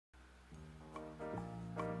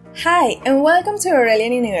Hi and welcome to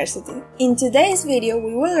Aurelian University. In today's video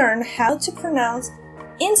we will learn how to pronounce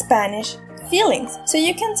in Spanish feelings so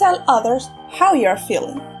you can tell others how you are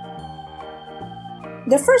feeling.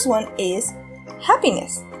 The first one is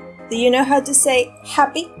happiness. Do you know how to say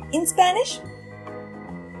happy in Spanish?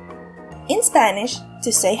 In Spanish,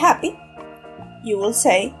 to say happy, you will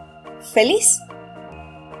say feliz.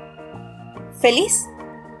 Feliz.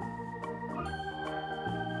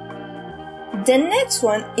 The next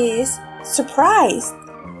one is surprised.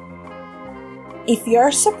 If you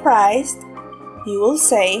are surprised, you will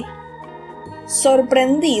say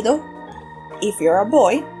sorprendido if you're a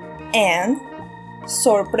boy and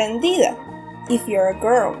sorprendida if you're a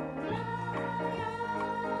girl.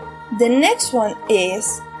 The next one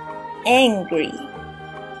is angry.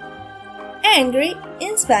 Angry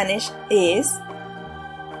in Spanish is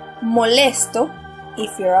molesto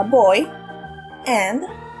if you're a boy and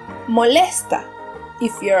molesta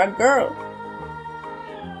if you're a girl.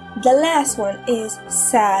 The last one is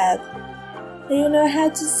sad. Do you know how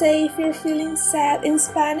to say if you're feeling sad in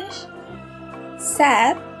Spanish?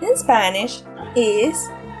 Sad in Spanish is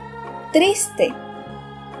triste.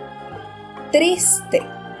 Triste.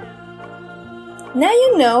 Now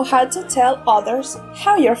you know how to tell others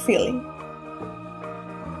how you're feeling.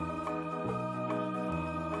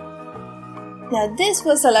 Now this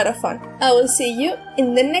was a lot of fun. I will see you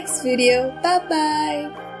in the next video. Bye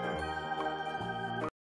bye!